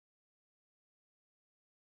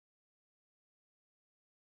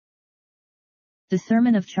The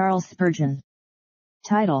Sermon of Charles Spurgeon.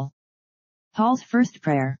 Title: Paul's First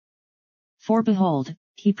Prayer. For behold,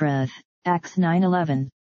 he prayeth, Acts 9:11.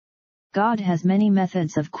 God has many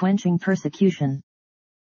methods of quenching persecution.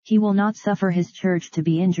 He will not suffer his church to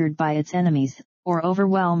be injured by its enemies, or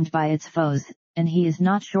overwhelmed by its foes, and he is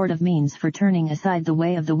not short of means for turning aside the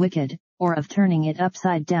way of the wicked, or of turning it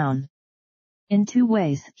upside down. In two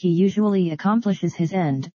ways he usually accomplishes his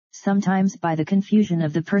end, sometimes by the confusion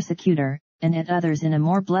of the persecutor, and at others in a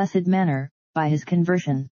more blessed manner, by his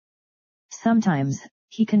conversion. Sometimes,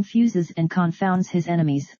 he confuses and confounds his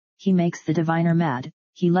enemies, he makes the diviner mad,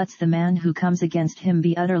 he lets the man who comes against him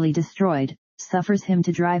be utterly destroyed, suffers him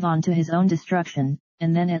to drive on to his own destruction,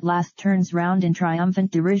 and then at last turns round in triumphant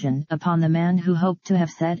derision upon the man who hoped to have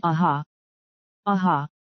said, "Aha! Aha!"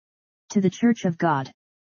 to the Church of God.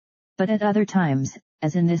 But at other times,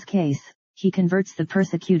 as in this case, he converts the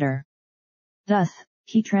persecutor. Thus,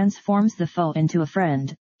 he transforms the foe into a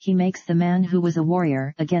friend, he makes the man who was a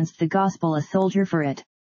warrior against the gospel a soldier for it.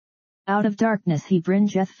 Out of darkness he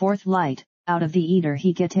bringeth forth light, out of the eater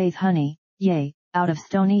he getteth honey, yea, out of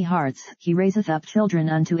stony hearts he raiseth up children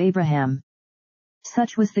unto Abraham.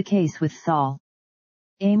 Such was the case with Saul.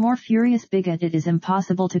 A more furious bigot it is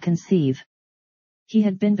impossible to conceive. He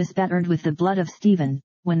had been bespattered with the blood of Stephen,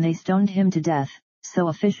 when they stoned him to death, so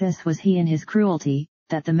officious was he in his cruelty,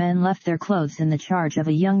 that the men left their clothes in the charge of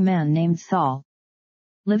a young man named Saul.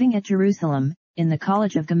 Living at Jerusalem, in the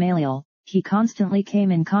college of Gamaliel, he constantly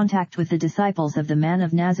came in contact with the disciples of the man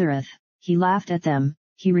of Nazareth, he laughed at them,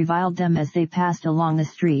 he reviled them as they passed along the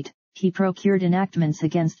street, he procured enactments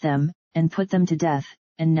against them, and put them to death,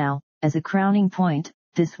 and now, as a crowning point,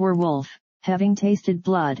 this werewolf, having tasted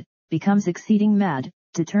blood, becomes exceeding mad,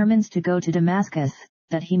 determines to go to Damascus,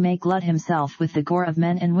 that he may glut himself with the gore of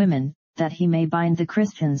men and women, that he may bind the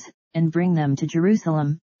Christians, and bring them to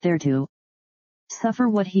Jerusalem, there to suffer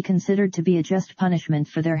what he considered to be a just punishment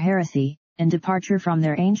for their heresy, and departure from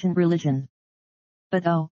their ancient religion. But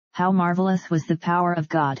oh, how marvelous was the power of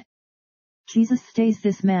God! Jesus stays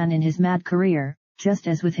this man in his mad career, just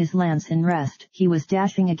as with his lance in rest he was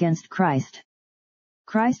dashing against Christ.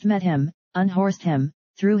 Christ met him, unhorsed him,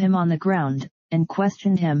 threw him on the ground, and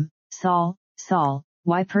questioned him, "Saul, Saul,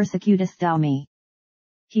 why persecutest thou me?"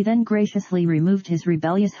 He then graciously removed his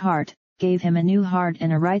rebellious heart, gave him a new heart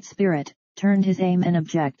and a right spirit, turned his aim and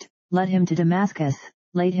object, led him to Damascus,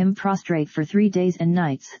 laid him prostrate for 3 days and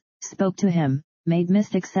nights, spoke to him, made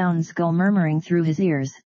mystic sounds go murmuring through his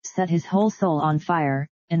ears, set his whole soul on fire,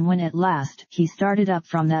 and when at last he started up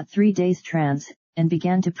from that 3 days' trance, and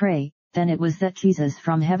began to pray, then it was that Jesus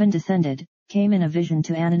from heaven descended, came in a vision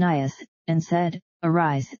to Ananias, and said,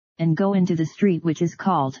 "Arise, and go into the street which is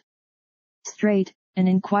called Straight, and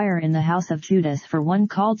inquire in the house of Judas for one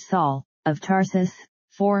called Saul, of Tarsus,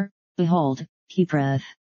 for, behold, he prayeth."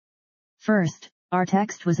 First, our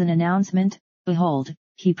text was an announcement, "Behold,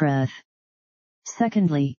 he prayeth."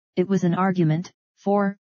 Secondly, it was an argument,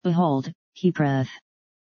 for, behold, he prayeth.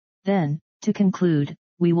 Then, to conclude,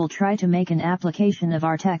 we will try to make an application of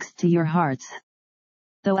our text to your hearts.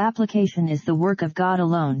 Though application is the work of God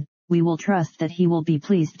alone, we will trust that he will be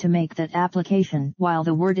pleased to make that application while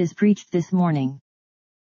the word is preached this morning.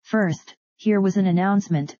 First, here was an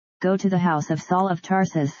announcement, "Go to the house of Saul of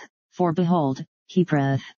Tarsus, for behold, he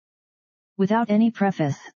prayeth." Without any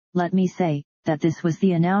preface, let me say, that this was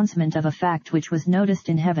the announcement of a fact which was noticed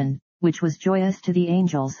in heaven, which was joyous to the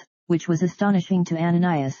angels, which was astonishing to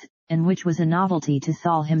Ananias, and which was a novelty to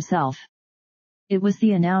Saul himself. It was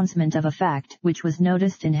the announcement of a fact which was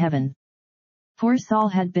noticed in heaven. Poor Saul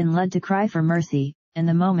had been led to cry for mercy, and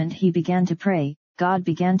the moment he began to pray, God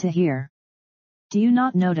began to hear. Do you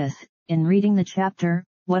not notice, in reading the chapter,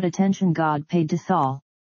 what attention God paid to Saul?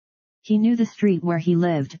 He knew the street where he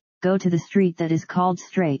lived, "Go to the street that is called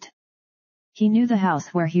Straight." He knew the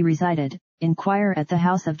house where he resided, "Inquire at the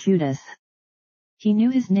house of Judas." He knew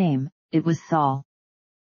his name, it was Saul.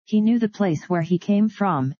 He knew the place where he came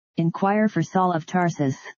from, "Inquire for Saul of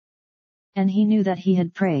Tarsus." And he knew that he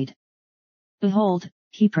had prayed. Behold,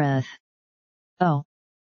 he prayeth. Oh!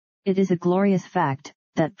 It is a glorious fact,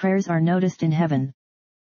 that prayers are noticed in heaven.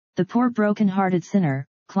 The poor broken-hearted sinner,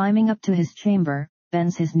 climbing up to his chamber,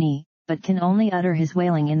 bends his knee, but can only utter his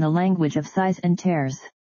wailing in the language of sighs and tears.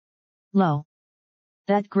 Lo!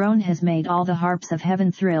 That groan has made all the harps of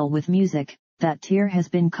heaven thrill with music, that tear has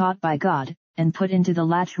been caught by God, and put into the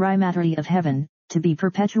lacrimatary of heaven, to be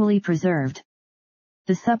perpetually preserved.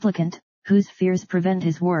 The supplicant, whose fears prevent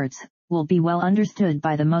his words, will be well understood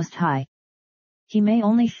by the Most High. He may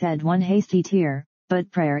only shed one hasty tear, but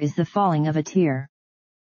prayer is the falling of a tear.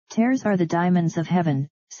 Tears are the diamonds of heaven,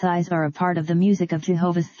 sighs are a part of the music of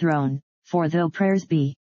Jehovah's throne, for though prayers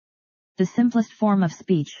be the simplest form of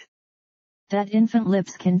speech that infant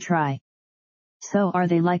lips can try, so are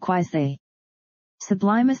they likewise they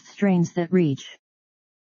sublimest strains that reach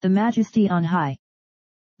the majesty on high.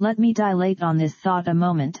 Let me dilate on this thought a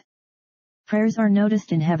moment. Prayers are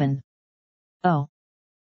noticed in heaven. Oh,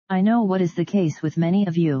 I know what is the case with many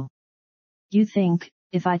of you. You think,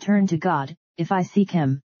 if I turn to God, if I seek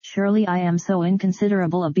Him, surely I am so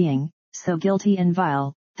inconsiderable a being, so guilty and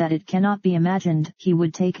vile, that it cannot be imagined He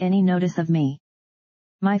would take any notice of me.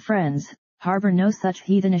 My friends, harbor no such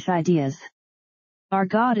heathenish ideas. Our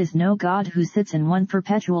God is no God who sits in one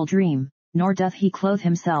perpetual dream, nor doth He clothe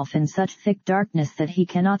Himself in such thick darkness that He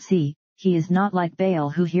cannot see. He is not like Baal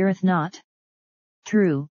who heareth not.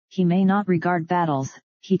 True, He may not regard battles,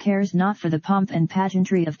 He cares not for the pomp and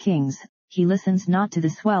pageantry of kings, He listens not to the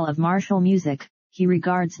swell of martial music, He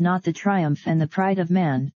regards not the triumph and the pride of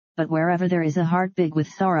man, but wherever there is a heart big with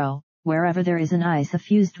sorrow, wherever there is an eye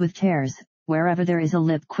suffused with tears, wherever there is a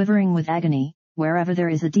lip quivering with agony, wherever there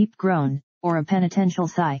is a deep groan, or a penitential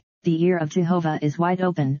sigh, the ear of Jehovah is wide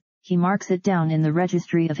open, He marks it down in the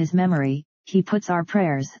registry of His memory, He puts our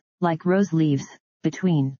prayers, like rose leaves,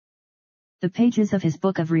 between the pages of His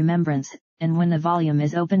book of remembrance, and when the volume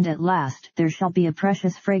is opened at last there shall be a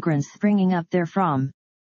precious fragrance springing up therefrom.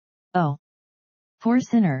 Oh, poor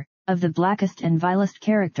sinner, of the blackest and vilest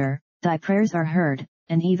character, thy prayers are heard,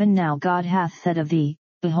 and even now God hath said of thee,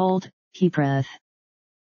 Behold, he prayeth.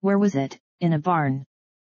 Where was it? In a barn?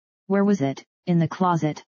 Where was it? In the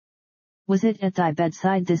closet? Was it at thy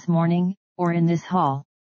bedside this morning, or in this hall?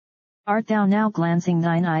 Art thou now glancing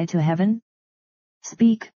thine eye to heaven?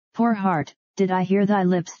 Speak, poor heart, did I hear thy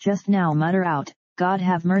lips just now mutter out, God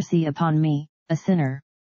have mercy upon me, a sinner?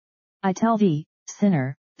 I tell thee,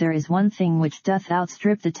 sinner, there is one thing which doth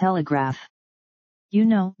outstrip the telegraph. You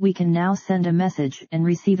know, we can now send a message and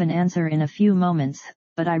receive an answer in a few moments,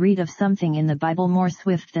 but I read of something in the Bible more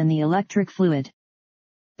swift than the electric fluid.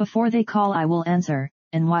 Before they call I will answer,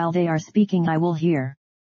 and while they are speaking I will hear.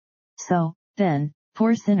 So, then,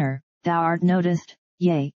 poor sinner, thou art noticed,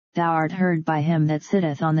 yea, thou art heard by Him that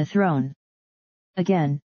sitteth on the throne.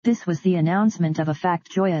 Again, this was the announcement of a fact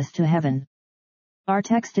joyous to heaven. Our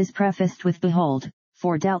text is prefaced with Behold,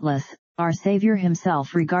 for doubtless, our Saviour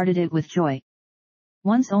Himself regarded it with joy.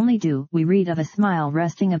 Once only do we read of a smile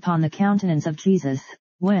resting upon the countenance of Jesus,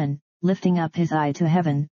 when, lifting up His eye to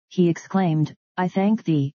heaven, He exclaimed, I thank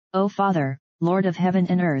Thee, O Father, Lord of heaven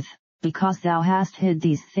and earth, because Thou hast hid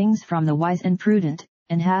these things from the wise and prudent,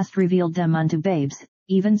 and hast revealed them unto babes,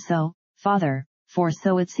 even so, Father, for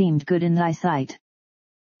so it seemed good in Thy sight.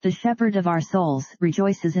 The shepherd of our souls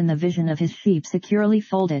rejoices in the vision of his sheep securely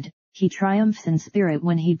folded, he triumphs in spirit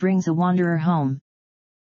when he brings a wanderer home.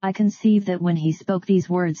 I conceive that when he spoke these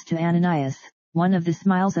words to Ananias, one of the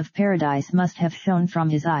smiles of paradise must have shone from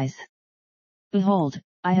his eyes. Behold,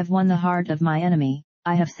 I have won the heart of my enemy,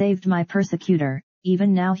 I have saved my persecutor,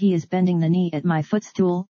 even now he is bending the knee at my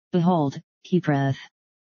footstool, behold, he prayeth.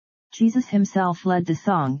 Jesus Himself led the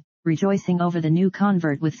song, rejoicing over the new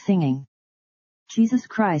convert with singing. Jesus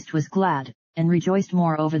Christ was glad, and rejoiced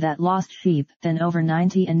more over that lost sheep than over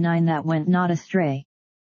 99 that went not astray.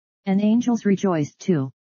 And angels rejoiced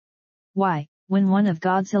too. Why, when one of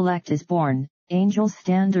God's elect is born, angels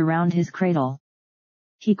stand around his cradle.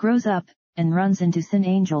 He grows up, and runs into sin.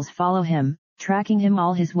 Angels follow him, tracking him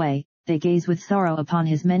all his way, they gaze with sorrow upon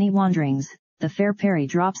his many wanderings, the fair Peri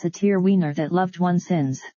drops a tear. Weener that loved one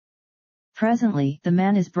sins. Presently the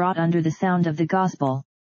man is brought under the sound of the gospel.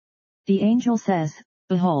 The angel says,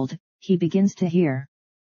 Behold, he begins to hear.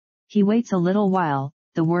 He waits a little while,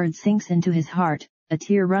 the word sinks into his heart, a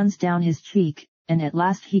tear runs down his cheek, and at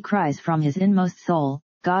last he cries from his inmost soul,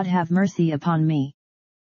 God have mercy upon me.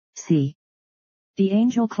 See. The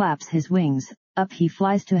angel claps his wings, up he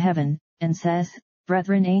flies to heaven, and says,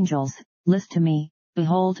 Brethren angels, list to me,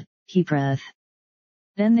 behold, he prayeth.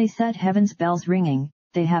 Then they set heaven's bells ringing,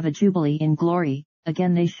 they have a jubilee in glory,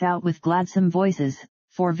 again they shout with gladsome voices,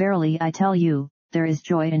 for verily I tell you, there is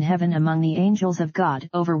joy in heaven among the angels of God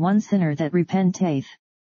over one sinner that repenteth.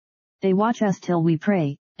 They watch us till we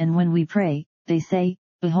pray, and when we pray, they say,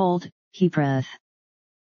 Behold, he prayeth.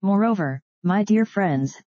 Moreover, my dear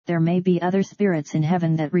friends, there may be other spirits in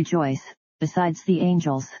heaven that rejoice, besides the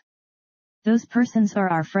angels. Those persons are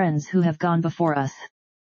our friends who have gone before us.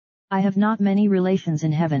 I have not many relations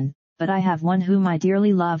in heaven, but I have one whom I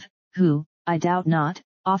dearly love, who, I doubt not,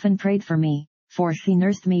 often prayed for me, for she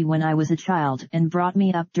nursed me when I was a child and brought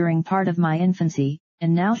me up during part of my infancy,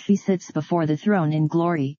 and now she sits before the throne in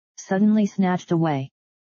glory, suddenly snatched away.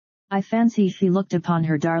 I fancy she looked upon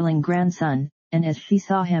her darling grandson, and as she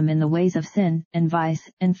saw him in the ways of sin, and vice,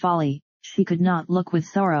 and folly, she could not look with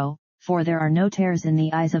sorrow, for there are no tears in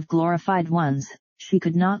the eyes of glorified ones. She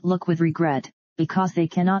could not look with regret, because they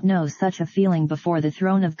cannot know such a feeling before the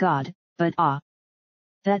throne of God, but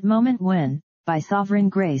that moment when, by sovereign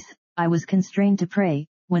grace, I was constrained to pray,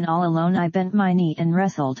 when all alone I bent my knee and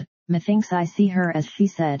wrestled, methinks I see her as she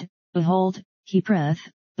said, Behold, he prayeth,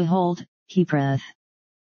 behold, he prayeth.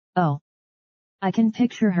 Oh! I can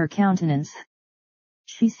picture her countenance.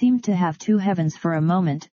 She seemed to have two heavens for a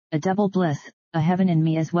moment, a double bliss, a heaven in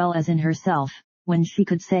me as well as in herself, when she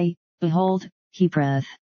could say, Behold, he prayeth.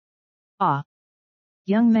 Ah!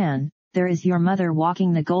 Young man, there is your mother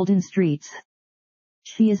walking the golden streets.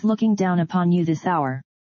 She is looking down upon you this hour.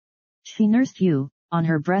 She nursed you, on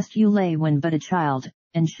her breast you lay when but a child,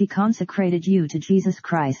 and she consecrated you to Jesus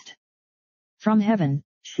Christ. From heaven,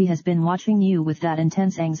 she has been watching you with that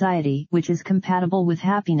intense anxiety which is compatible with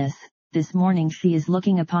happiness. This morning she is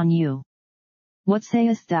looking upon you. What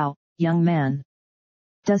sayest thou, young man?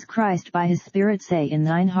 Does Christ by his Spirit say in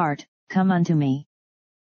thine heart, Come unto me?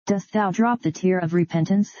 Dost thou drop the tear of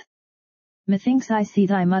repentance? Methinks I see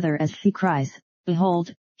thy mother as she cries,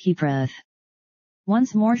 Behold, he prayeth.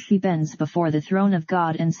 Once more she bends before the throne of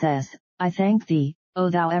God and says, I thank thee, O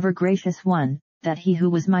thou ever-gracious one, that he who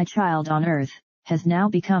was my child on earth, has now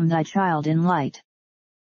become thy child in light.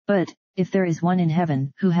 But, if there is one in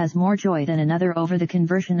heaven who has more joy than another over the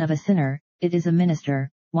conversion of a sinner, it is a minister,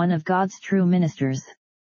 one of God's true ministers.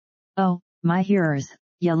 Oh, my hearers,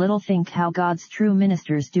 ye little think how God's true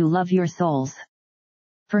ministers do love your souls.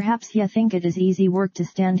 Perhaps ye think it is easy work to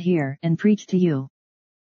stand here and preach to you.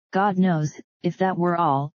 God knows, if that were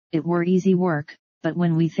all, it were easy work, but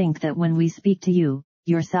when we think that when we speak to you,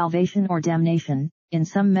 your salvation or damnation, in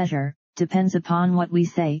some measure, depends upon what we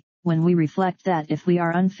say, when we reflect that if we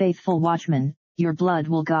are unfaithful watchmen, your blood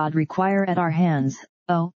will God require at our hands,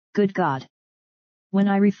 oh, good God! When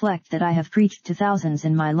I reflect that I have preached to thousands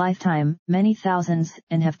in my lifetime, many thousands,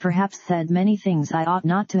 and have perhaps said many things I ought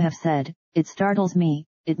not to have said, it startles me,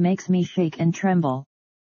 it makes me shake and tremble.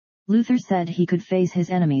 Luther said he could face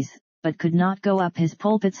his enemies, but could not go up his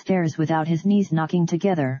pulpit stairs without his knees knocking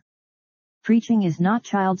together. Preaching is not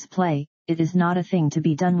child's play, it is not a thing to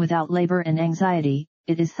be done without labor and anxiety,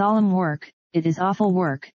 it is solemn work, it is awful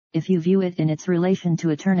work, if you view it in its relation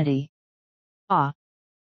to eternity. Ah!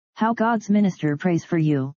 How God's minister prays for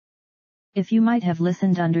you! If you might have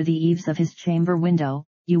listened under the eaves of his chamber window,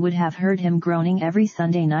 you would have heard him groaning every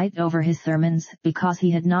Sunday night over his sermons, because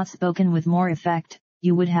he had not spoken with more effect.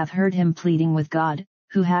 You would have heard him pleading with God,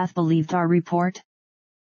 Who hath believed our report?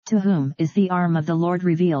 To whom is the arm of the Lord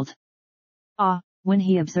revealed? Ah, when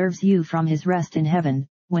he observes you from his rest in heaven,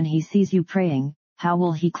 when he sees you praying, how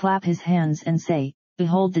will he clap his hands and say,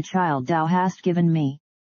 Behold the child thou hast given me.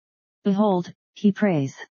 Behold, he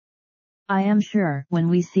prays. I am sure when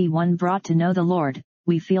we see one brought to know the Lord,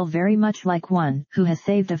 we feel very much like one who has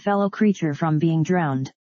saved a fellow creature from being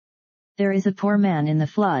drowned. There is a poor man in the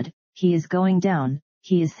flood, he is going down,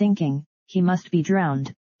 he is sinking, he must be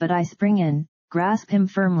drowned, but I spring in, grasp him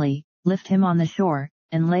firmly, lift him on the shore,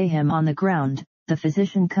 and lay him on the ground. The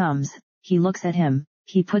physician comes, he looks at him,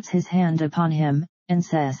 he puts his hand upon him, and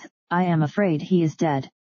says, I am afraid he is dead.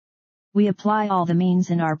 We apply all the means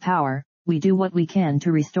in our power, we do what we can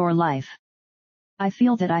to restore life. I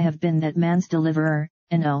feel that I have been that man's deliverer,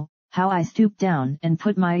 and oh, how I stoop down and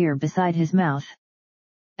put my ear beside his mouth.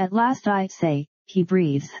 At last I say, he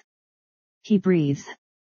breathes. He breathes.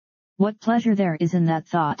 What pleasure there is in that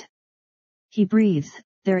thought! He breathes,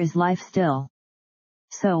 there is life still.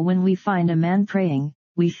 So when we find a man praying,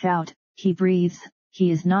 we shout, he breathes,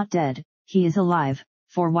 he is not dead, he is alive,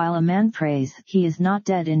 for while a man prays he is not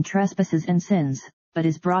dead in trespasses and sins, but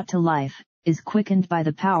is brought to life, is quickened by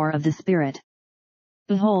the power of the Spirit.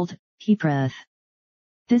 Behold, he prayeth.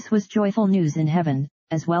 This was joyful news in heaven,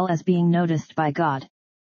 as well as being noticed by God.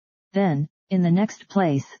 Then, in the next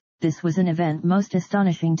place, this was an event most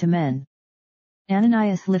astonishing to men.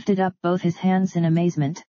 Ananias lifted up both his hands in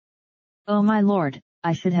amazement. O my Lord,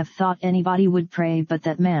 I should have thought anybody would pray but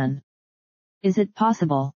that man. Is it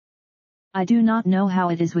possible? I do not know how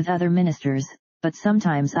it is with other ministers, but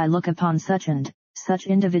sometimes I look upon such and such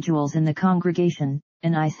individuals in the congregation,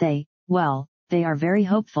 and I say, well, they are very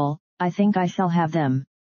hopeful, I think I shall have them.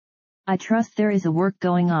 I trust there is a work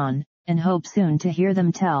going on, and hope soon to hear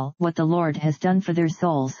them tell what the Lord has done for their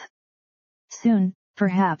souls. Soon,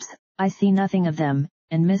 perhaps, I see nothing of them,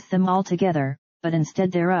 and miss them altogether, but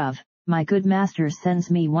instead thereof, my good Master sends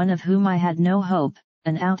me one of whom I had no hope,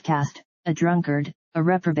 an outcast, a drunkard, a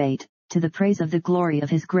reprobate, to the praise of the glory of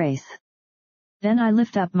his grace. Then I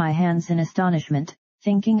lift up my hands in astonishment,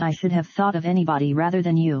 thinking I should have thought of anybody rather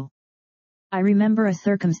than you. I remember a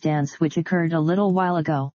circumstance which occurred a little while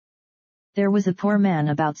ago. There was a poor man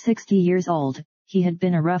about 60 years old. He had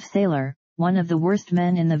been a rough sailor, one of the worst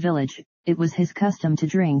men in the village. It was his custom to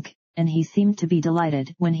drink, and he seemed to be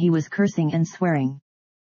delighted when he was cursing and swearing.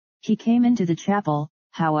 He came into the chapel,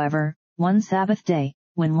 however, one Sabbath day,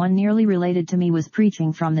 when one nearly related to me was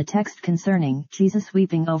preaching from the text concerning Jesus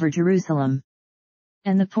weeping over Jerusalem.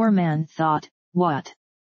 And the poor man thought, what?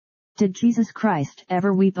 Did Jesus Christ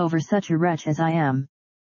ever weep over such a wretch as I am?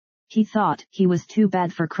 He thought he was too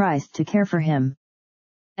bad for Christ to care for him.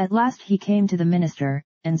 At last he came to the minister,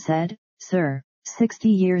 and said, Sir, 60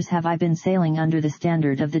 years have I been sailing under the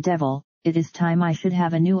standard of the devil. It is time I should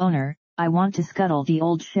have a new owner. I want to scuttle the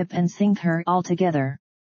old ship and sink her altogether.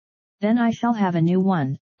 Then I shall have a new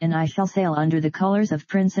one, and I shall sail under the colors of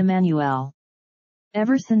Prince Emmanuel.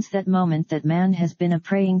 Ever since that moment that man has been a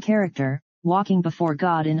praying character, walking before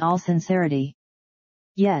God in all sincerity.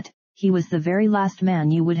 Yet, he was the very last man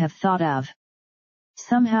you would have thought of.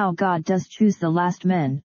 Somehow God does choose the last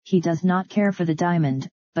men. He does not care for the diamond,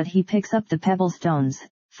 but he picks up the pebble stones,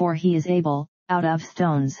 for he is able, out of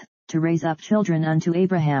stones, to raise up children unto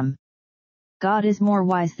Abraham. God is more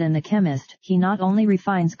wise than the chemist. He not only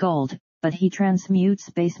refines gold, but he transmutes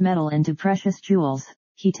base metal into precious jewels.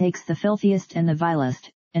 He takes the filthiest and the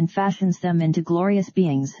vilest, and fashions them into glorious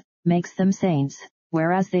beings, makes them saints,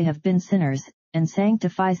 whereas they have been sinners, and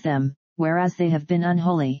sanctifies them, whereas they have been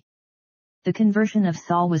unholy. The conversion of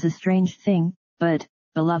Saul was a strange thing, but,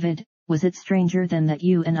 beloved, was it stranger than that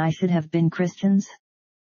you and I should have been Christians?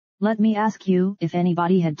 Let me ask you, if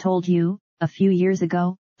anybody had told you, a few years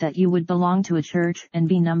ago, that you would belong to a church and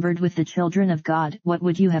be numbered with the children of God, what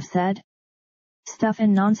would you have said? Stuff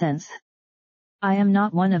and nonsense. I am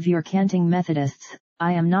not one of your canting Methodists.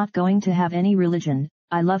 I am not going to have any religion.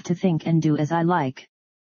 I love to think and do as I like.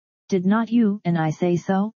 Did not you and I say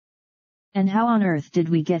so? And how on earth did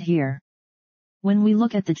we get here? When we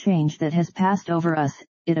look at the change that has passed over us,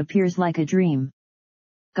 it appears like a dream.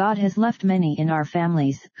 God has left many in our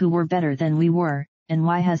families who were better than we were, and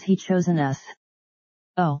why has He chosen us?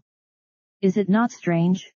 Oh! Is it not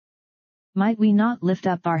strange? Might we not lift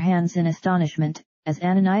up our hands in astonishment, as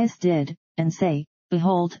Ananias did, and say,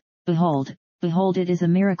 Behold, behold, behold, it is a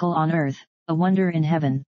miracle on earth, a wonder in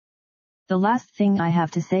heaven. The last thing I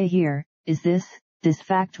have to say here, is this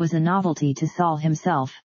fact was a novelty to Saul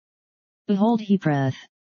himself. Behold, he prayeth.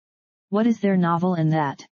 What is there novel in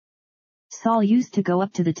that? Saul used to go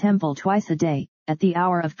up to the temple twice a day, at the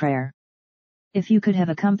hour of prayer. If you could have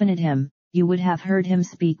accompanied him, you would have heard him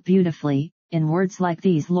speak beautifully, in words like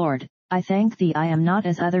these: Lord, I thank thee I am not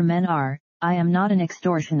as other men are, I am not an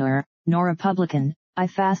extortioner, nor a publican, I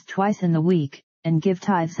fast twice in the week, and give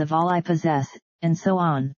tithes of all I possess, and so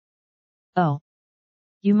on. Oh!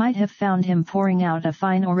 You might have found him pouring out a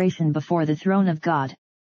fine oration before the throne of God.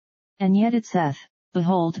 And yet it saith,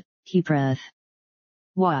 Behold, he prayeth.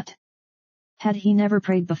 What? Had he never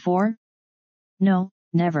prayed before? No,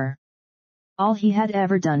 never. All he had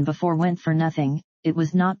ever done before went for nothing. It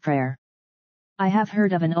was not prayer. I have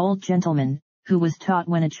heard of an old gentleman, who was taught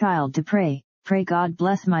when a child to pray, Pray God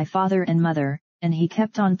bless my father and mother, and he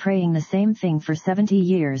kept on praying the same thing for 70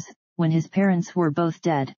 years, when his parents were both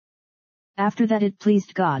dead. After that it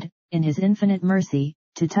pleased God, in His infinite mercy,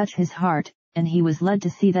 to touch his heart, and he was led to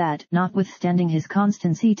see that, notwithstanding his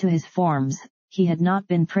constancy to his forms, he had not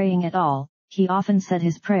been praying at all. He often said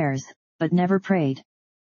his prayers, but never prayed.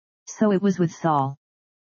 So it was with Saul.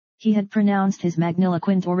 He had pronounced his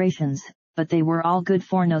magniloquent orations, but they were all good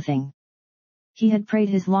for nothing. He had prayed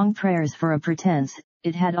his long prayers for a pretense,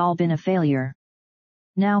 it had all been a failure.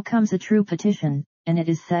 Now comes a true petition, and it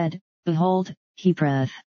is said, Behold, he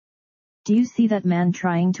prayeth. Do you see that man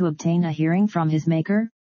trying to obtain a hearing from his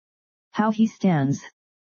Maker? How he stands!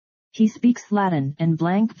 He speaks Latin and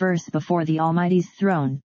blank verse before the Almighty's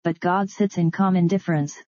throne, but God sits in calm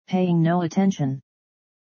indifference, paying no attention.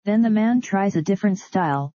 Then the man tries a different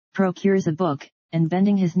style, procures a book, and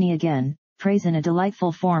bending his knee again, prays in a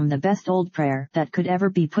delightful form the best old prayer that could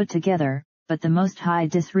ever be put together, but the Most High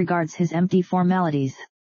disregards his empty formalities.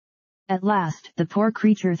 At last the poor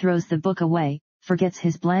creature throws the book away, forgets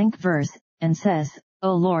his blank verse, and says,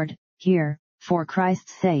 O Lord, hear, for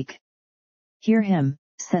Christ's sake. Hear him,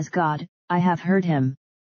 says God, I have heard him.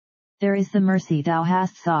 There is the mercy thou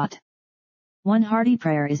hast sought. One hearty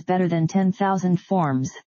prayer is better than 10,000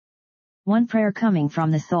 forms. One prayer coming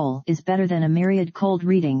from the soul is better than a myriad cold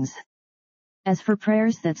readings. As for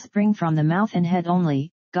prayers that spring from the mouth and head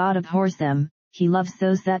only, God abhors them, He loves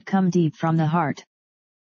those that come deep from the heart.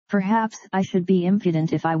 Perhaps I should be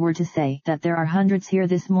impudent if I were to say that there are hundreds here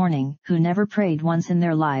this morning who never prayed once in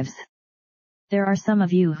their lives. There are some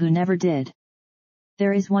of you who never did.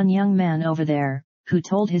 There is one young man over there, who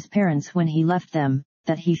told his parents when he left them,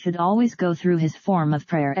 that he should always go through his form of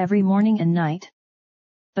prayer every morning and night.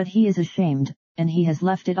 But he is ashamed, and he has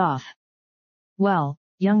left it off. Well,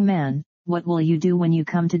 young man, what will you do when you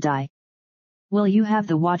come to die? Will you have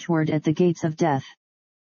the watchword at the gates of death?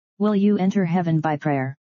 Will you enter heaven by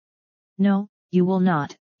prayer? No, you will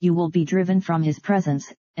not, you will be driven from his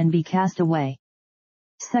presence, and be cast away.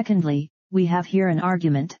 Secondly, we have here an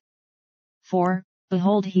argument. For,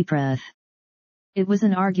 behold, he prayeth. It was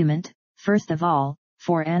an argument, first of all,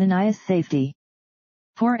 for Ananias' safety.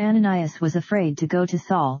 Poor Ananias was afraid to go to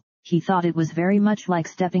Saul. He thought it was very much like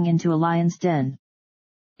stepping into a lion's den.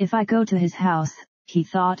 If I go to his house, he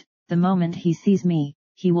thought, the moment he sees me,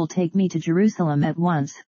 he will take me to Jerusalem at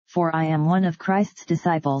once, for I am one of Christ's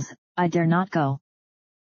disciples, I dare not go.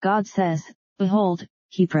 God says, behold,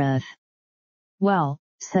 he prayeth. Well,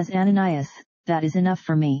 says Ananias, that is enough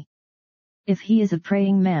for me. If he is a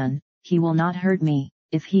praying man, he will not hurt me.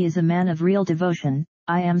 If he is a man of real devotion,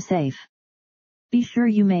 I am safe. Be sure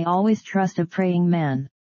you may always trust a praying man.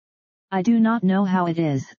 I do not know how it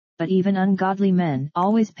is, but even ungodly men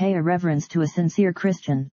always pay a reverence to a sincere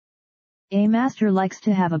Christian. A master likes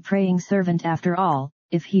to have a praying servant after all.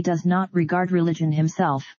 If he does not regard religion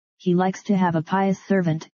himself, he likes to have a pious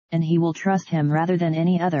servant, and he will trust him rather than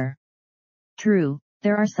any other. True,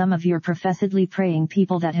 there are some of your professedly praying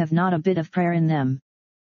people that have not a bit of prayer in them.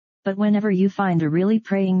 But whenever you find a really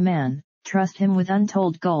praying man, trust him with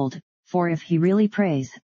untold gold, for if he really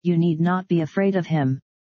prays, you need not be afraid of him.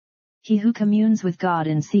 He who communes with God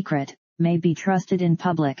in secret, may be trusted in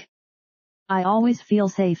public. I always feel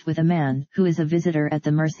safe with a man who is a visitor at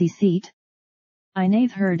the mercy seat.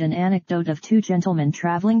 I've heard an anecdote of two gentlemen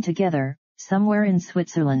traveling together, somewhere in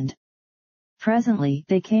Switzerland. Presently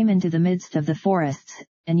they came into the midst of the forests,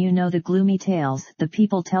 and you know the gloomy tales the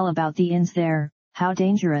people tell about the inns there, how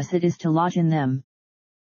dangerous it is to lodge in them.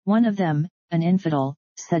 One of them, an infidel,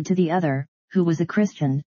 said to the other, who was a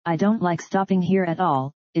Christian, I don't like stopping here at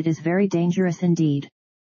all, it is very dangerous indeed.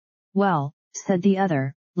 Well, said the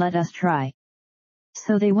other, let us try.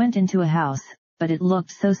 So they went into a house, but it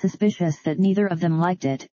looked so suspicious that neither of them liked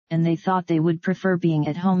it, and they thought they would prefer being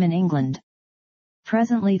at home in England.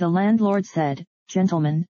 Presently the landlord said,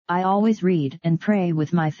 Gentlemen, I always read and pray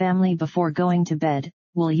with my family before going to bed,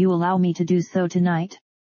 will you allow me to do so tonight?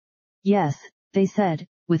 Yes, they said,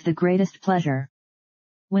 with the greatest pleasure.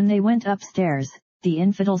 When they went upstairs, the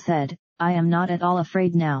infidel said, I am not at all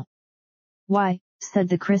afraid now. Why, said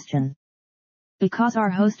the Christian. Because our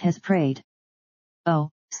host has prayed.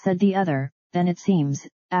 Oh, said the other, then it seems,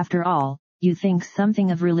 after all, you think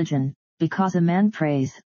something of religion, because a man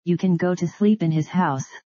prays, you can go to sleep in his house.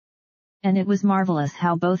 And it was marvelous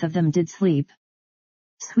how both of them did sleep.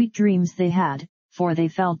 Sweet dreams they had, for they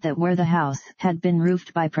felt that where the house had been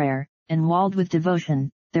roofed by prayer, and walled with devotion,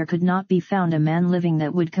 there could not be found a man living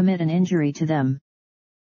that would commit an injury to them.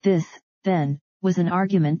 This, then, was an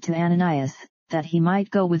argument to Ananias, that he might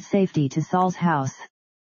go with safety to Saul's house.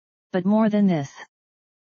 But more than this.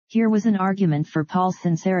 Here was an argument for Paul's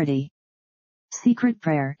sincerity. Secret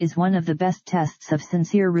prayer is one of the best tests of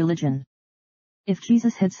sincere religion. If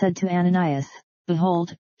Jesus had said to Ananias,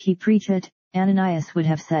 Behold, he preacheth, Ananias would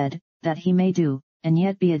have said, that he may do, and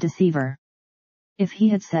yet be a deceiver. If he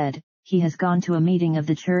had said, he has gone to a meeting of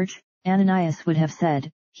the church, Ananias would have said,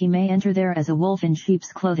 he may enter there as a wolf in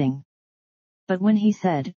sheep's clothing. But when he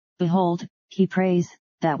said, Behold, he prays,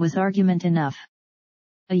 that was argument enough.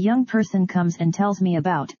 A young person comes and tells me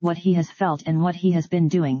about what he has felt and what he has been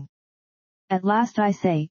doing. At last I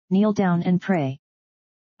say, kneel down and pray.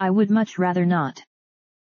 I would much rather not.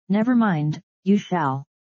 Never mind, you shall.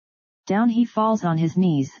 Down he falls on his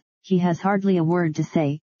knees, he has hardly a word to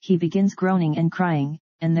say, he begins groaning and crying,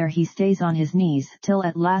 and there he stays on his knees till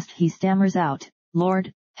at last he stammers out,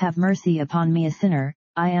 Lord, have mercy upon me a sinner,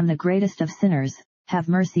 I am the greatest of sinners, have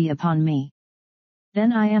mercy upon me.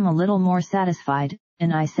 Then I am a little more satisfied,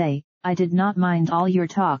 and I say, I did not mind all your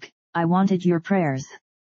talk, I wanted your prayers.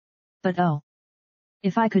 But oh!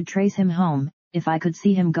 If I could trace him home, if I could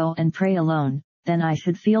see him go and pray alone, then I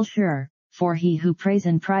should feel sure, for he who prays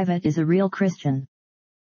in private is a real Christian.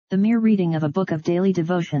 The mere reading of a book of daily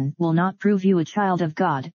devotion will not prove you a child of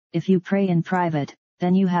God. If you pray in private,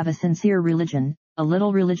 then you have a sincere religion. A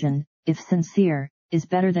little religion, if sincere, is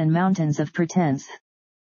better than mountains of pretense.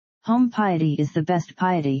 Home piety is the best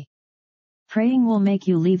piety. Praying will make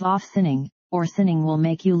you leave off sinning, or sinning will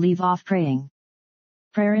make you leave off praying.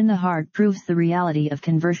 Prayer in the heart proves the reality of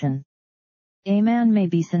conversion. A man may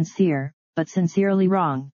be sincere, but sincerely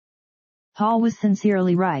wrong. Paul was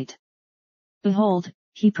sincerely right. Behold,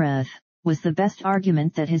 he prayeth, was the best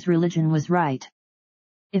argument that his religion was right.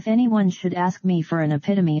 If anyone should ask me for an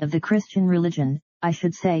epitome of the Christian religion, I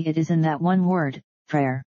should say it is in that one word,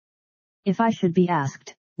 prayer. If I should be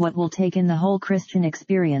asked, what will take in the whole Christian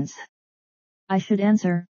experience? I should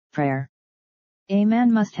answer, prayer. A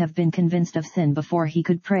man must have been convinced of sin before he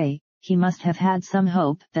could pray, he must have had some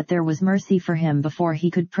hope that there was mercy for him before he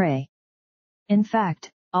could pray. In fact,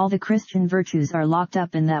 all the Christian virtues are locked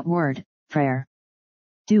up in that word, prayer.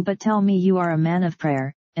 Do but tell me you are a man of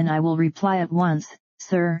prayer, and I will reply at once,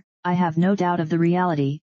 sir, I have no doubt of the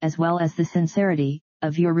reality, as well as the sincerity,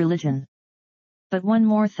 of your religion. But one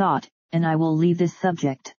more thought, and I will leave this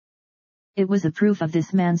subject. It was a proof of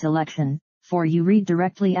this man's election, for you read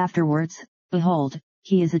directly afterwards, behold,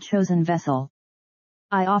 he is a chosen vessel.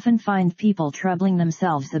 I often find people troubling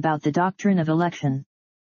themselves about the doctrine of election.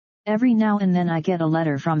 Every now and then I get a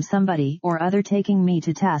letter from somebody or other taking me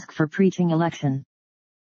to task for preaching election.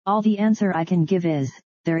 All the answer I can give is,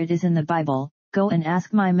 there it is in the Bible, go and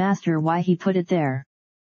ask my master why he put it there.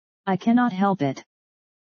 I cannot help it.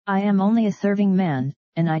 I am only a serving man,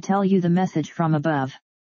 and I tell you the message from above.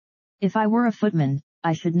 If I were a footman,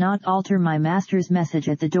 I should not alter my master's message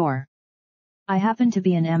at the door. I happen to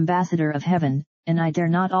be an ambassador of heaven, and I dare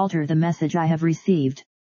not alter the message I have received.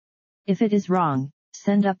 If it is wrong,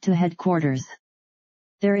 send up to headquarters.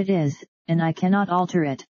 There it is, and I cannot alter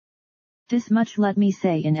it. This much let me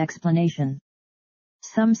say in explanation.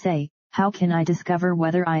 Some say, how can I discover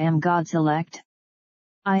whether I am God's elect?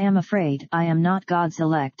 I am afraid I am not God's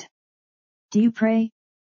elect. Do you pray?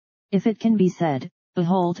 If it can be said,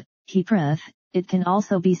 behold, he prayeth, it can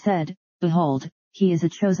also be said, behold, he is a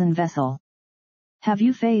chosen vessel. Have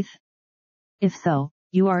you faith? If so,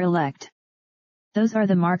 you are elect. Those are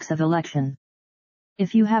the marks of election.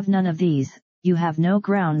 If you have none of these, you have no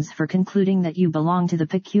grounds for concluding that you belong to the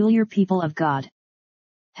peculiar people of God.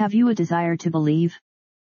 Have you a desire to believe?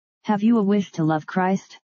 Have you a wish to love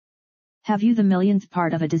Christ? Have you the millionth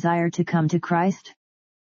part of a desire to come to Christ?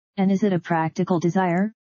 And is it a practical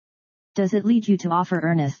desire? Does it lead you to offer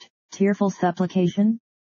earnest, tearful supplication?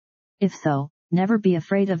 If so, never be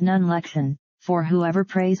afraid of non-election, for whoever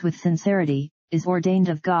prays with sincerity, is ordained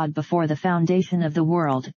of God before the foundation of the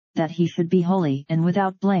world, that he should be holy and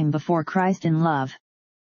without blame before Christ in love.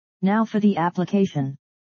 Now for the application.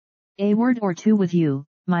 A word or two with you,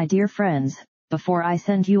 my dear friends, before I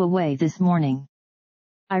send you away this morning.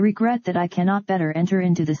 I regret that I cannot better enter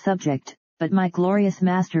into the subject, but my glorious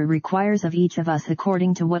Master requires of each of us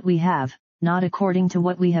according to what we have, not according to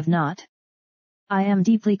what we have not. I am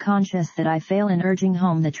deeply conscious that I fail in urging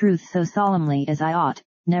home the truth so solemnly as I ought,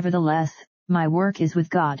 nevertheless, my work is with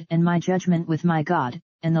God and my judgment with my God,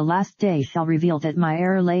 and the last day shall reveal that my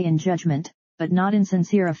error lay in judgment, but not in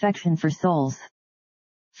sincere affection for souls.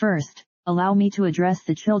 First, allow me to address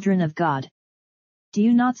the children of God. Do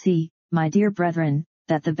you not see, my dear brethren,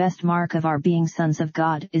 that the best mark of our being sons of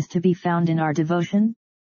God is to be found in our devotion?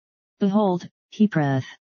 Behold, he prayeth.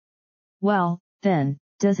 Well, then,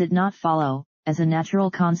 does it not follow, as a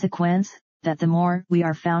natural consequence, that the more we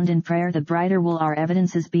are found in prayer the brighter will our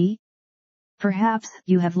evidences be? Perhaps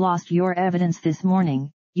you have lost your evidence this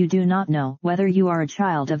morning, you do not know whether you are a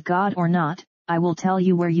child of God or not. I will tell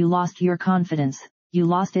you where you lost your confidence, you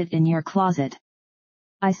lost it in your closet.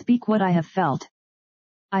 I speak what I have felt.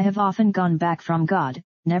 I have often gone back from God,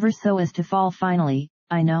 never so as to fall finally,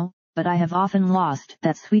 I know, but I have often lost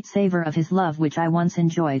that sweet savor of His love which I once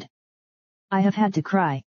enjoyed. I have had to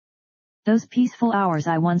cry. Those peaceful hours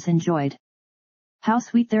I once enjoyed. How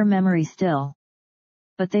sweet their memory still!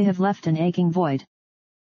 But they have left an aching void.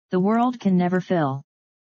 The world can never fill.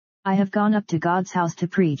 I have gone up to God's house to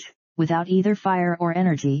preach, without either fire or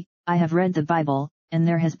energy. I have read the Bible, and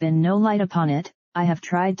there has been no light upon it. I have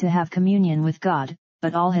tried to have communion with God,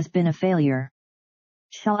 but all has been a failure.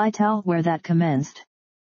 Shall I tell where that commenced?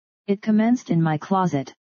 It commenced in my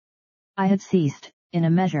closet. I had ceased, in a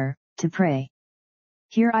measure, to pray.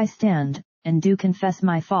 Here I stand, and do confess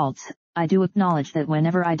my faults. I do acknowledge that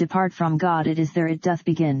whenever I depart from God it is there it doth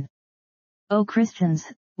begin. O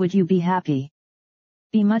Christians, would you be happy?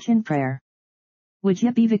 Be much in prayer. Would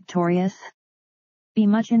ye be victorious? Be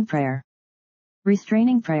much in prayer.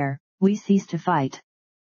 Restraining prayer, we cease to fight.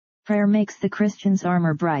 Prayer makes the Christian's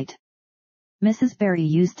armor bright. Mrs. Barry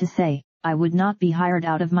used to say, I would not be hired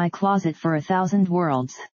out of my closet for 1,000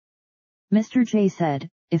 worlds. Mr. J said,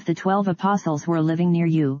 if the 12 apostles were living near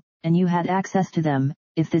you, and you had access to them,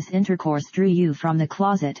 if this intercourse drew you from the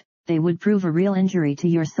closet, they would prove a real injury to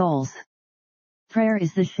your souls. Prayer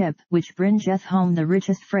is the ship which bringeth home the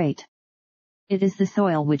richest freight. It is the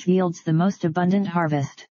soil which yields the most abundant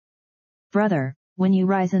harvest. Brother, when you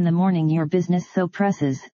rise in the morning your business so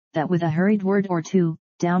presses, that with a hurried word or two,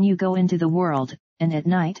 down you go into the world, and at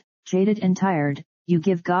night, jaded and tired, you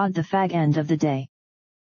give God the fag end of the day.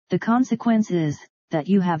 The consequence is, that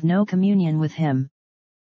you have no communion with Him.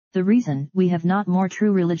 The reason we have not more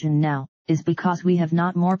true religion now, is because we have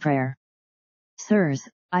not more prayer. Sirs,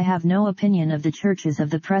 I have no opinion of the churches of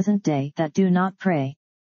the present day that do not pray.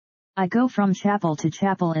 I go from chapel to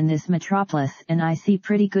chapel in this metropolis and I see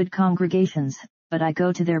pretty good congregations, but I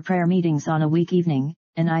go to their prayer meetings on a week evening,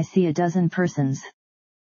 and I see a dozen persons.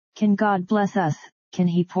 Can God bless us, can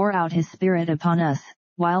He pour out His Spirit upon us,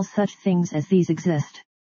 while such things as these exist?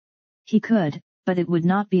 He could, but it would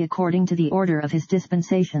not be according to the order of His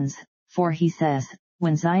dispensations, for He says,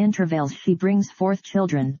 when Zion travails she brings forth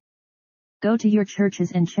children. Go to your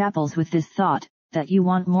churches and chapels with this thought, that you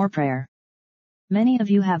want more prayer. Many of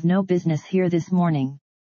you have no business here this morning.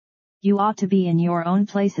 You ought to be in your own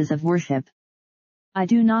places of worship. I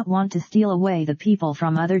do not want to steal away the people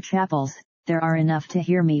from other chapels, there are enough to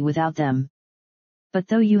hear me without them. But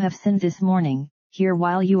though you have sinned this morning, hear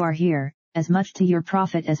while you are here, as much to your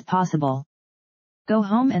profit as possible. Go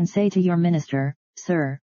home and say to your minister,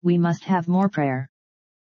 Sir, we must have more prayer.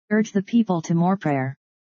 Urge the people to more prayer.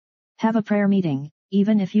 Have a prayer meeting,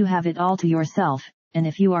 even if you have it all to yourself, and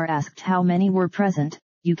if you are asked how many were present,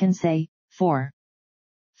 you can say, 4.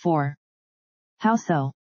 4. How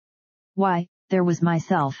so? Why, there was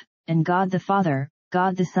myself, and God the Father,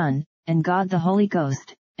 God the Son, and God the Holy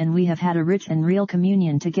Ghost, and we have had a rich and real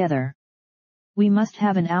communion together. We must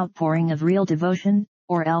have an outpouring of real devotion,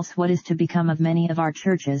 or else what is to become of many of our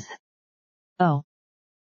churches? Oh!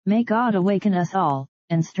 May God awaken us all,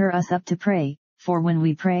 and stir us up to pray, for when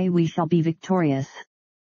we pray we shall be victorious.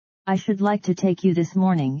 I should like to take you this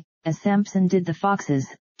morning, as Samson did the foxes,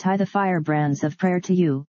 tie the firebrands of prayer to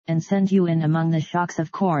you, and send you in among the shocks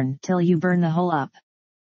of corn till you burn the whole up.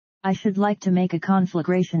 I should like to make a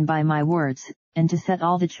conflagration by my words, and to set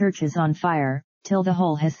all the churches on fire, till the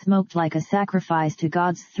whole has smoked like a sacrifice to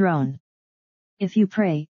God's throne. If you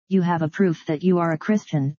pray, you have a proof that you are a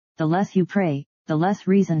Christian. The less you pray, the less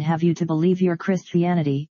reason have you to believe your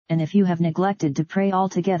Christianity, and if you have neglected to pray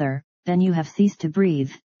altogether, then you have ceased to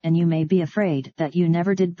breathe, and you may be afraid that you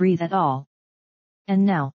never did breathe at all. And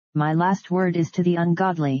now, my last word is to the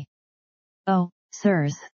ungodly. Oh,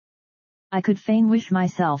 sirs! I could fain wish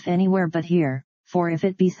myself anywhere but here, for if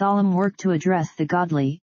it be solemn work to address the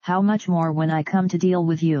godly, how much more when I come to deal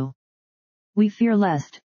with you. We fear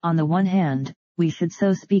lest, on the one hand, we should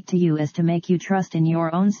so speak to you as to make you trust in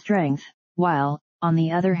your own strength, while, on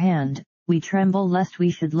the other hand, we tremble lest we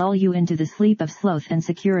should lull you into the sleep of sloth and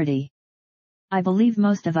security. I believe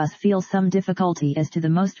most of us feel some difficulty as to the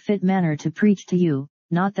most fit manner to preach to you,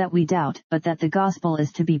 not that we doubt but that the gospel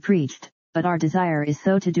is to be preached, but our desire is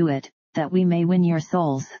so to do it, that we may win your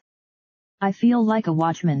souls. I feel like a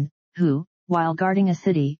watchman, who, while guarding a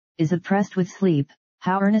city, is oppressed with sleep.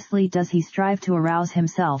 How earnestly does he strive to arouse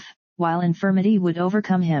himself, while infirmity would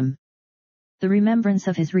overcome him. The remembrance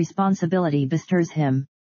of his responsibility bestirs him.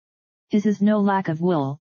 His is no lack of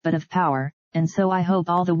will, but of power, and so I hope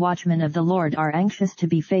all the watchmen of the Lord are anxious to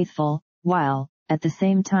be faithful, while, at the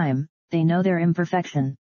same time, they know their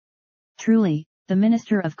imperfection. Truly, the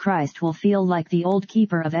minister of Christ will feel like the old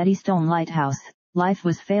keeper of Eddystone Lighthouse. Life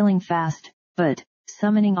was failing fast, but,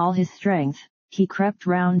 summoning all his strength, he crept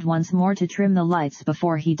round once more to trim the lights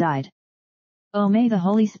before he died. Oh, may the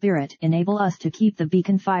Holy Spirit enable us to keep the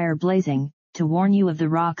beacon fire blazing, to warn you of the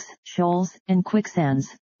rocks, shoals, and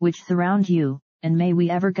quicksands, which surround you, and may we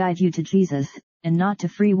ever guide you to Jesus, and not to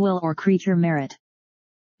free will or creature merit.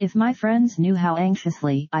 If my friends knew how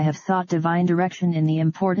anxiously I have sought divine direction in the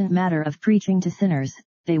important matter of preaching to sinners,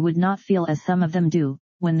 they would not feel as some of them do,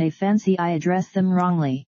 when they fancy I address them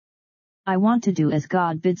wrongly. I want to do as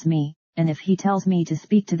God bids me, and if He tells me to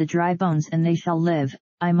speak to the dry bones and they shall live,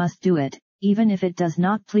 I must do it, even if it does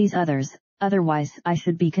not please others, otherwise I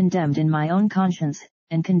should be condemned in my own conscience,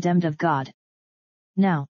 and condemned of God.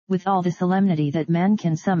 Now, with all the solemnity that man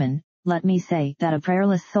can summon, let me say that a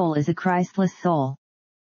prayerless soul is a Christless soul.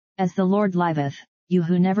 As the Lord liveth, you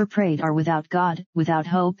who never prayed are without God, without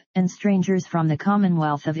hope, and strangers from the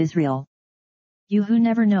commonwealth of Israel. You who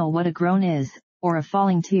never know what a groan is, or a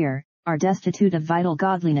falling tear, are destitute of vital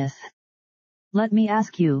godliness. Let me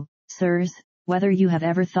ask you, sirs, whether you have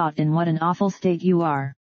ever thought in what an awful state you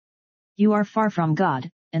are. You are far from God,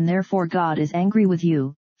 and therefore God is angry with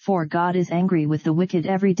you, for God is angry with the wicked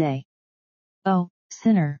every day. Oh,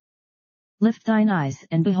 sinner! Lift thine eyes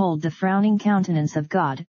and behold the frowning countenance of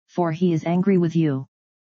God, for He is angry with you.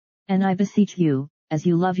 And I beseech you, as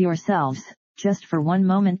you love yourselves, just for one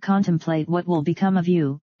moment contemplate what will become of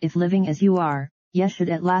you, if living as you are, ye should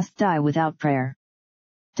at last die without prayer.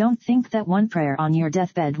 Don't think that one prayer on your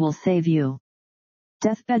deathbed will save you.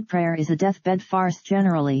 Deathbed prayer is a deathbed farce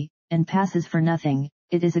generally, and passes for nothing.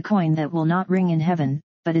 It is a coin that will not ring in heaven,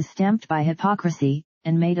 but is stamped by hypocrisy,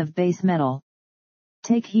 and made of base metal.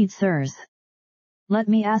 Take heed, sirs. Let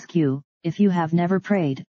me ask you, if you have never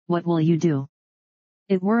prayed, what will you do?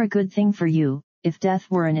 It were a good thing for you, if death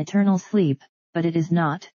were an eternal sleep, but it is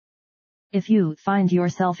not. If you find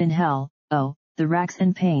yourself in hell, oh, the racks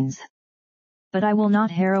and pains! But I will not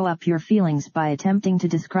harrow up your feelings by attempting to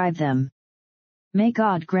describe them. May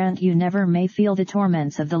God grant you never may feel the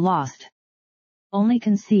torments of the lost. Only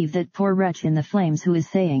conceive that poor wretch in the flames who is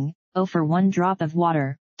saying, "Oh, for one drop of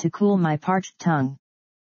water, to cool my parched tongue."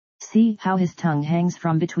 See how his tongue hangs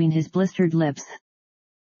from between his blistered lips.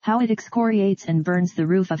 How it excoriates and burns the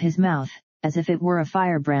roof of his mouth, as if it were a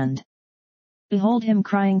firebrand. Behold him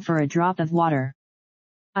crying for a drop of water.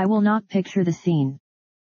 I will not picture the scene.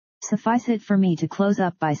 Suffice it for me to close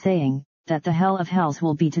up by saying, that the hell of hells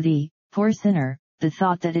will be to thee, poor sinner, the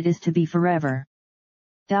thought that it is to be forever.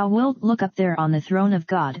 Thou wilt look up there on the throne of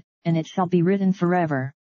God, and it shall be written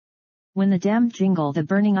forever. When the damned jingle the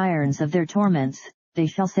burning irons of their torments, they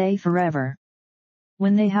shall say forever.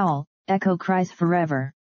 When they howl, echo cries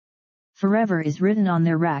forever. Forever is written on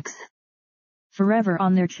their racks. Forever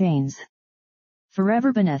on their chains.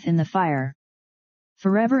 Forever beneath in the fire.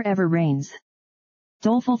 Forever ever reigns.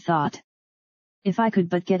 Doleful thought! If I could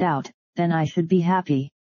but get out, then I should be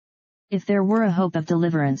happy. If there were a hope of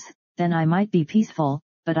deliverance, then I might be peaceful,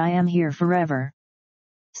 but I am here forever.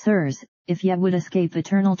 Sirs, if ye would escape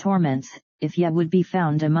eternal torments, if ye would be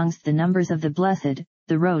found amongst the numbers of the blessed,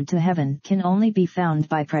 the road to heaven can only be found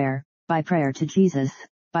by prayer to Jesus,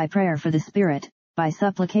 by prayer for the Spirit, by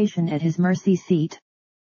supplication at his mercy seat.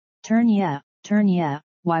 Turn ye,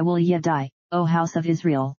 why will ye die, O house of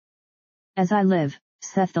Israel? As I live,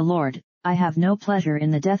 saith the Lord, I have no pleasure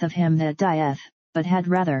in the death of him that dieth, but had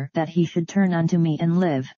rather that he should turn unto me and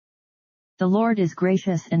live. The Lord is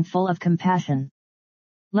gracious and full of compassion.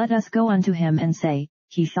 Let us go unto him and say,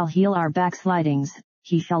 he shall heal our backslidings,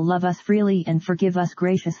 he shall love us freely and forgive us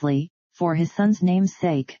graciously, for his Son's name's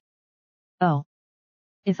sake. Oh!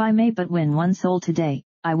 If I may but win one soul today,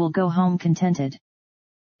 I will go home contented.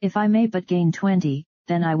 If I may but gain 20,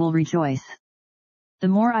 then I will rejoice. The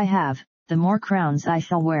more I have, the more crowns I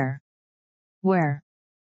shall wear. Where?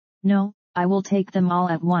 No, I will take them all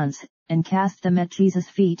at once, and cast them at Jesus'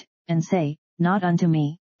 feet, and say, not unto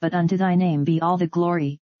me, but unto thy name be all the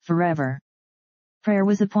glory, forever. Prayer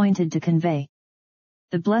was appointed to convey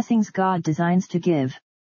the blessings God designs to give.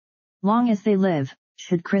 Long as they live,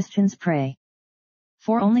 should Christians pray.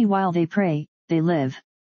 For only while they pray, they live.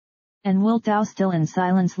 And wilt thou still in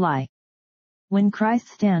silence lie, when Christ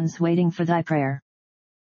stands waiting for thy prayer?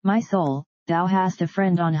 My soul, thou hast a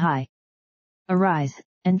friend on high. Arise,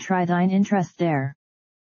 and try thine interest there.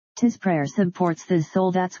 'Tis prayer supports this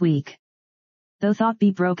soul that's weak. Though thought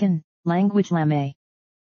be broken, language lame.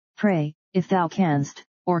 Pray, if thou canst,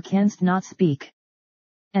 or canst not speak.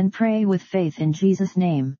 And pray with faith in Jesus'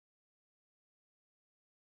 name.